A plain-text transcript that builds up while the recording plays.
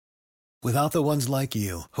Without the ones like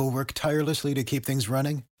you, who work tirelessly to keep things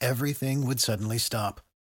running, everything would suddenly stop.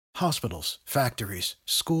 Hospitals, factories,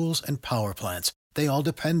 schools, and power plants, they all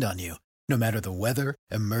depend on you. No matter the weather,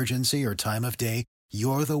 emergency, or time of day,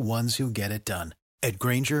 you're the ones who get it done. At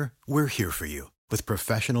Grainger, we're here for you with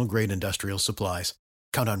professional-grade industrial supplies.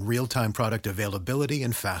 Count on real-time product availability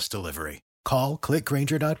and fast delivery. Call,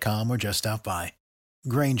 clickgrainger.com, or just stop by.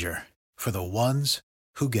 Grainger, for the ones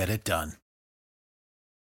who get it done.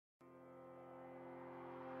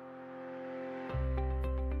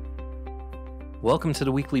 Welcome to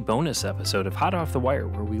the weekly bonus episode of Hot Off the Wire,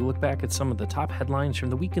 where we look back at some of the top headlines from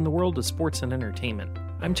the week in the world of sports and entertainment.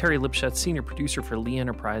 I'm Terry Lipschutz, senior producer for Lee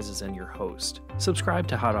Enterprises and your host. Subscribe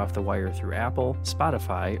to Hot Off the Wire through Apple,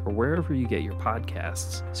 Spotify, or wherever you get your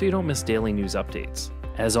podcasts, so you don't miss daily news updates.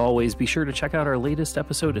 As always, be sure to check out our latest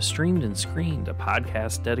episode of Streamed and Screened, a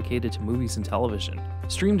podcast dedicated to movies and television.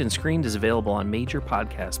 Streamed and Screened is available on major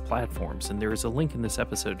podcast platforms, and there is a link in this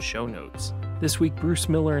episode's show notes. This week, Bruce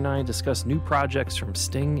Miller and I discuss new projects from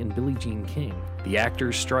Sting and Billie Jean King, the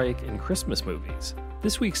actors' strike, and Christmas movies.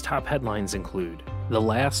 This week's top headlines include: the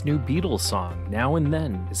last new Beatles song, Now and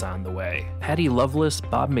Then, is on the way. Patty Loveless,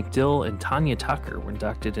 Bob McDill, and Tanya Tucker were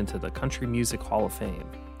inducted into the Country Music Hall of Fame.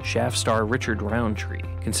 Shaft star Richard Roundtree,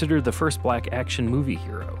 considered the first black action movie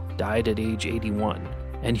hero, died at age 81.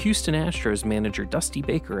 And Houston Astros manager Dusty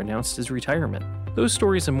Baker announced his retirement. Those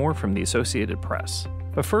stories and more from the Associated Press.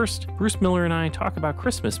 But first, Bruce Miller and I talk about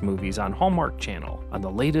Christmas movies on Hallmark Channel on the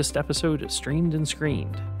latest episode of Streamed and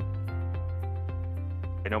Screened.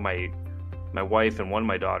 I know my wife and one of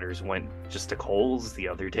my daughters went just to Kohl's the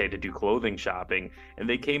other day to do clothing shopping, and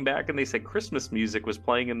they came back and they said Christmas music was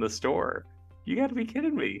playing in the store. You got to be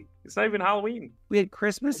kidding me. It's not even Halloween. We had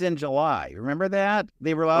Christmas in July. Remember that?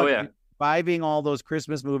 They were reviving all those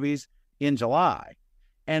Christmas movies in July.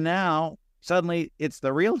 And now, suddenly, it's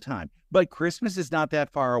the real time. But Christmas is not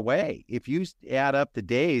that far away. If you add up the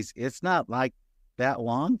days, it's not like that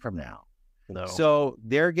long from now. No. So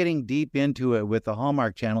they're getting deep into it with the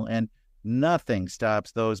Hallmark Channel, and nothing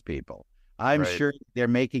stops those people. I'm sure they're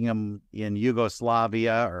making them in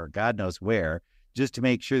Yugoslavia or God knows where, just to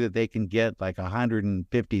make sure that they can get like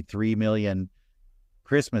 153 million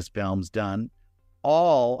Christmas films done,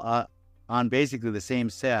 all on basically the same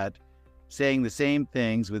set, saying the same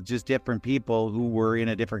things with just different people who were in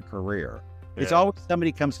a different career. Yeah. It's always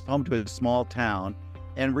somebody comes home to a small town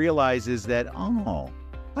and realizes that, oh,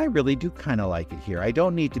 I really do kind of like it here. I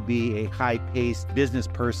don't need to be a high-paced business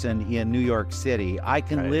person in New York City. I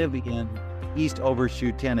can live in East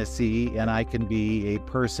Overshoe, Tennessee, and I can be a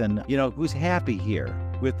person, who's happy here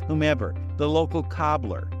with whomever. The local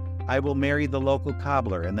cobbler. I will marry the local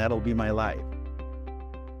cobbler, and that'll be my life.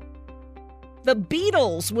 The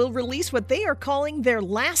Beatles will release what they are calling their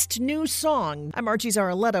last new song. I'm Archie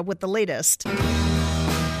Zaraletta with the latest.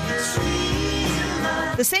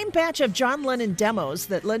 The same batch of John Lennon demos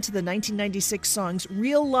that led to the 1996 songs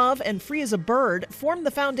Real Love and Free as a Bird formed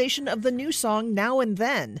the foundation of the new song Now and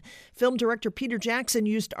Then. Film director Peter Jackson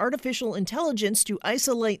used artificial intelligence to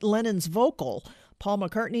isolate Lennon's vocal. Paul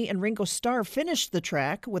McCartney and Ringo Starr finished the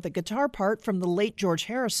track with a guitar part from the late George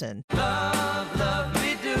Harrison. Love, love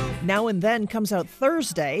me do. Now and Then comes out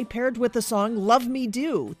Thursday, paired with the song Love Me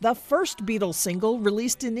Do, the first Beatles single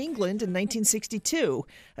released in England in 1962.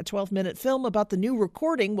 A 12-minute film about the new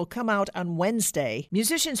recording will come out on Wednesday.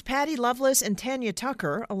 Musicians Patty Loveless and Tanya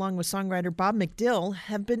Tucker, along with songwriter Bob McDill,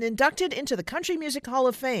 have been inducted into the Country Music Hall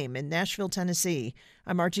of Fame in Nashville, Tennessee.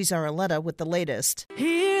 I'm Archie Zaraletta with the latest.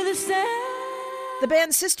 Hear the sound. The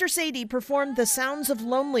band Sister Sadie performed The Sounds of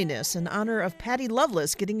Loneliness in honor of Patty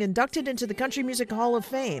Loveless getting inducted into the Country Music Hall of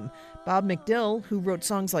Fame. Bob McDill, who wrote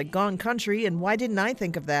songs like Gone Country and Why Didn't I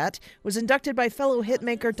Think of That, was inducted by fellow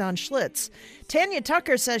hitmaker Don Schlitz. Tanya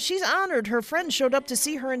Tucker says she's honored her friends showed up to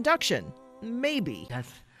see her induction. Maybe.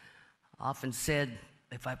 I've often said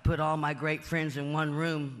if I put all my great friends in one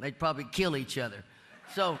room, they'd probably kill each other.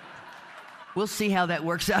 So we'll see how that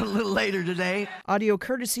works out a little later today. Audio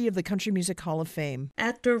courtesy of the Country Music Hall of Fame.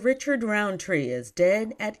 Actor Richard Roundtree is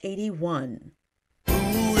dead at 81.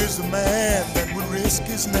 Who is the man that would risk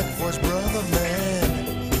his neck for his brother, man?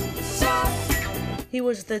 He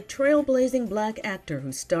was the trailblazing black actor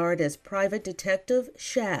who starred as Private Detective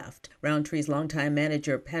Shaft. Roundtree's longtime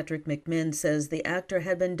manager Patrick McMinn says the actor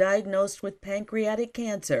had been diagnosed with pancreatic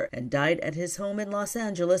cancer and died at his home in Los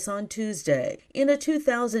Angeles on Tuesday. In a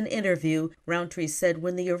 2000 interview, Roundtree said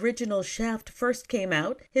when the original Shaft first came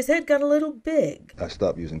out, his head got a little big. I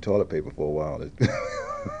stopped using toilet paper for a while.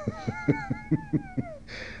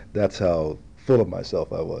 That's how full of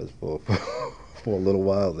myself I was for a little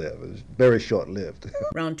while there. It was very short-lived.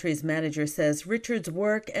 Roundtree's manager says Richard's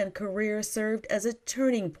work and career served as a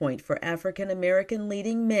turning point for African-American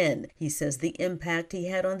leading men. He says the impact he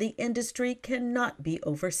had on the industry cannot be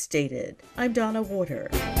overstated. I'm Donna Water.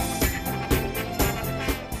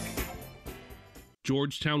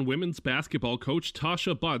 Georgetown women's basketball coach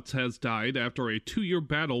Tasha Butts has died after a 2-year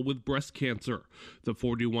battle with breast cancer. The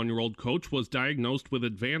 41-year-old coach was diagnosed with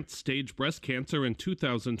advanced stage breast cancer in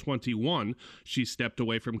 2021. She stepped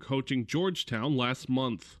away from coaching Georgetown last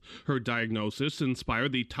month. Her diagnosis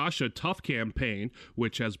inspired the Tasha Tough campaign,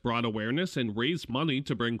 which has brought awareness and raised money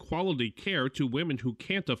to bring quality care to women who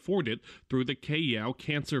can't afford it through the K-Yow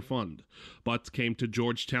Cancer Fund. Butts came to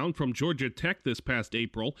Georgetown from Georgia Tech this past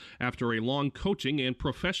April after a long coaching and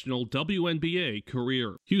professional WNBA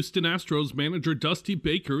career. Houston Astros manager Dusty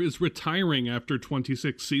Baker is retiring after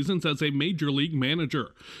 26 seasons as a major league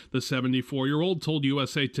manager. The 74-year-old told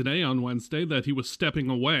USA Today on Wednesday that he was stepping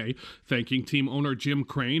away, thanking team owner Jim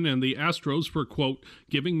Crane and the Astros for, quote,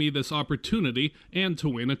 giving me this opportunity and to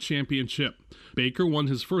win a championship. Baker won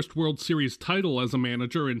his first World Series title as a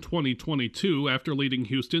manager in 2022 after leading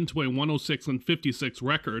Houston to a 106-56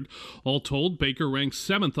 record. All told, Baker ranks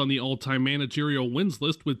 7th on the all-time managerial wins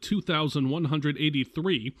list with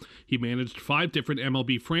 2,183. He managed 5 different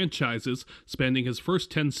MLB franchises, spending his first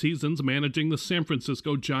 10 seasons managing the San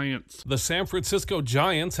Francisco Giants. The San Francisco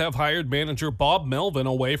Giants have hired manager Bob Melvin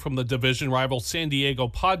away from the division rival San Diego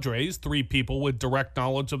Padres. 3 people with direct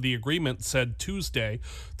knowledge of the agreement said Tuesday.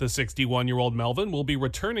 The 61-year-old Melvin will be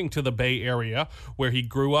returning to the Bay Area, where he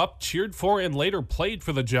grew up, cheered for, and later played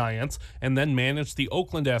for the Giants, and then managed the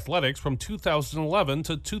Oakland Athletics from 2011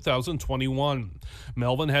 to 2021.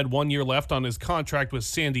 Melvin had 1 year left on his contract with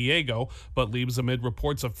San Diego, but leaves amid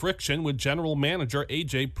reports of friction with general manager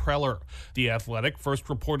A.J. Preller. The Athletic first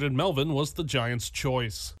reported Melvin was the Giants'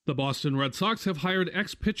 choice. The Boston Red Sox have hired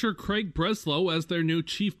ex-pitcher Craig Breslow as their new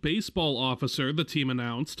chief baseball officer, the team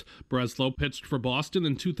announced. Breslow pitched for Boston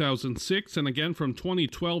in 2006 and again from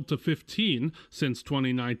 2012 to 15. Since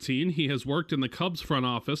 2019, he has worked in the Cubs front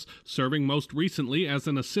office, serving most recently as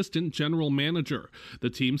an assistant general manager. The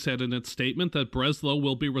team said in its statement that Breslow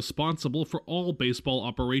will be responsible for all baseball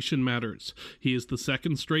operation matters. He is the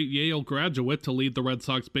second straight Yale graduate to lead the Red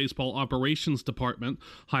Sox baseball operations department.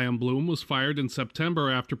 Chaim Bloom was fired in September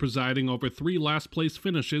after presiding over 3 last-place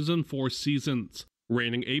finishes in 4 seasons.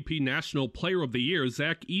 Reigning AP National Player of the Year,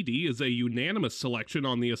 Zach Edey is a unanimous selection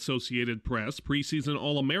on the Associated Press preseason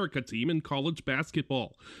All-America team in college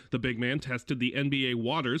basketball. The big man tested the NBA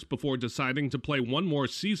waters before deciding to play one more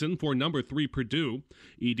season for number 3 Purdue.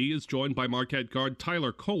 Edey is joined by Marquette guard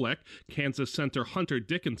Tyler Kolek, Kansas center Hunter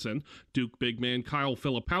Dickinson, Duke big man Kyle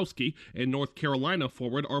Filipowski, and North Carolina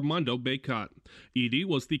forward Armando Bacot. Edey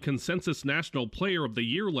was the consensus National Player of the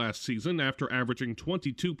Year last season after averaging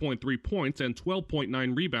 22.3 points and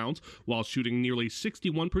 12.9 rebounds while shooting nearly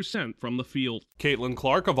 61% from the field. Caitlin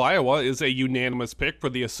Clark of Iowa is a unanimous pick for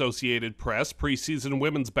the Associated Press preseason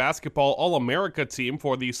women's basketball All-America team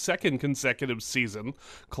for the 2nd consecutive season.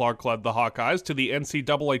 Clark led the Hawkeyes to the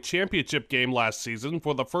NCAA championship game last season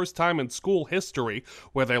for the first time in school history,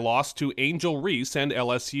 where they lost to Angel Reese and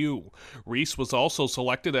LSU. Reese was also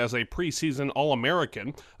selected as a preseason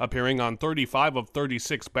All-American, appearing on 35 of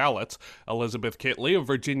 36 ballots. Elizabeth Kitley of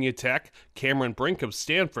Virginia Tech, Cameron Brink of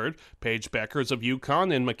Stanford, Paige Beckers of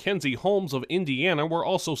UConn, and Mackenzie Holmes of Indiana were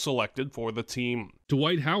also selected for the team.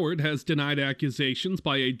 Dwight Howard has denied accusations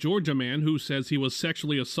by a Georgia man who says he was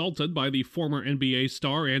sexually assaulted by the former NBA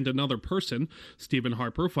star and another person. Stephen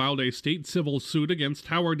Harper filed a state civil suit against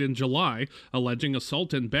Howard in July, alleging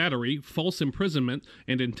assault and battery, false imprisonment,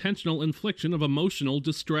 and intentional infliction of emotional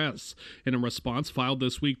distress. In a response filed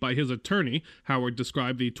this week by his attorney, Howard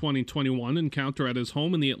described the 2021 encounter at his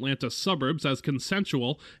home in the Atlanta suburbs as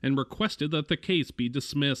consensual and requested that the case be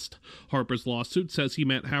dismissed. Harper's lawsuit says he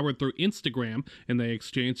met Howard through Instagram, and they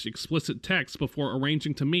exchanged explicit texts before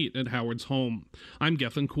arranging to meet at Howard's home. I'm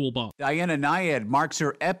Gethin Coolbaugh. Diana Nyad marks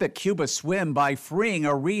her epic Cuba swim by freeing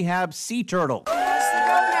a rehab sea turtle.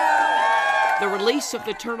 The release of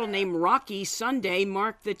the turtle named Rocky Sunday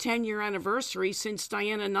marked the 10-year anniversary since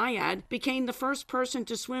Diana Nyad became the first person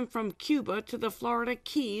to swim from Cuba to the Florida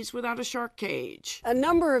Keys without a shark cage. A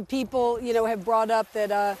number of people, have brought up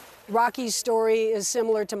that, Rocky's story is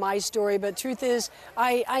similar to my story, but truth is,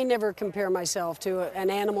 I never compare myself to an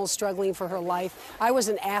animal struggling for her life. I was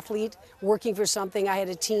an athlete working for something. I had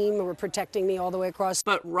a team who were protecting me all the way across.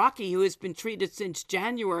 But Rocky, who has been treated since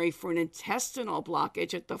January for an intestinal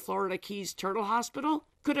blockage at the Florida Keys Turtle Hospital,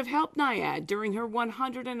 could have helped Naiad during her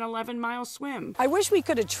 111-mile swim. I wish we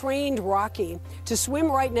could have trained Rocky to swim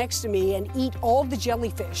right next to me and eat all the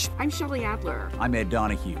jellyfish. I'm Shelley Adler. I'm Ed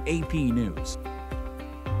Donahue, AP News.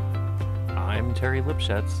 I'm Terry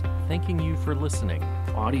Lipschutz, thanking you for listening.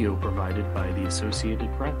 Audio provided by the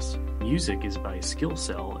Associated Press. Music is by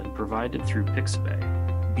Skillcell and provided through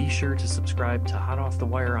Pixabay. Be sure to subscribe to Hot Off the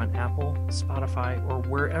Wire on Apple, Spotify, or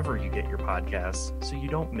wherever you get your podcasts so you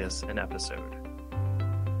don't miss an episode.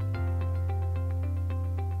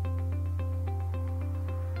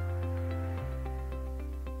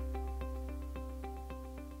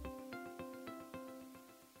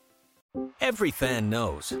 Every fan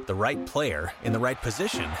knows the right player in the right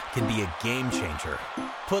position can be a game changer.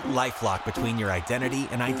 Put LifeLock between your identity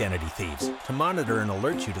and identity thieves to monitor and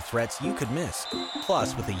alert you to threats you could miss.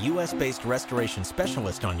 Plus, with a U.S.-based restoration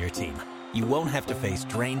specialist on your team, you won't have to face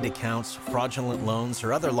drained accounts, fraudulent loans,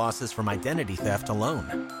 or other losses from identity theft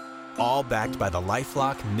alone. All backed by the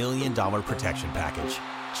LifeLock $1 Million Protection Package.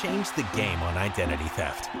 Change the game on identity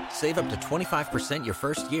theft. Save up to 25% your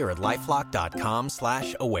first year at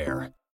LifeLock.com/aware.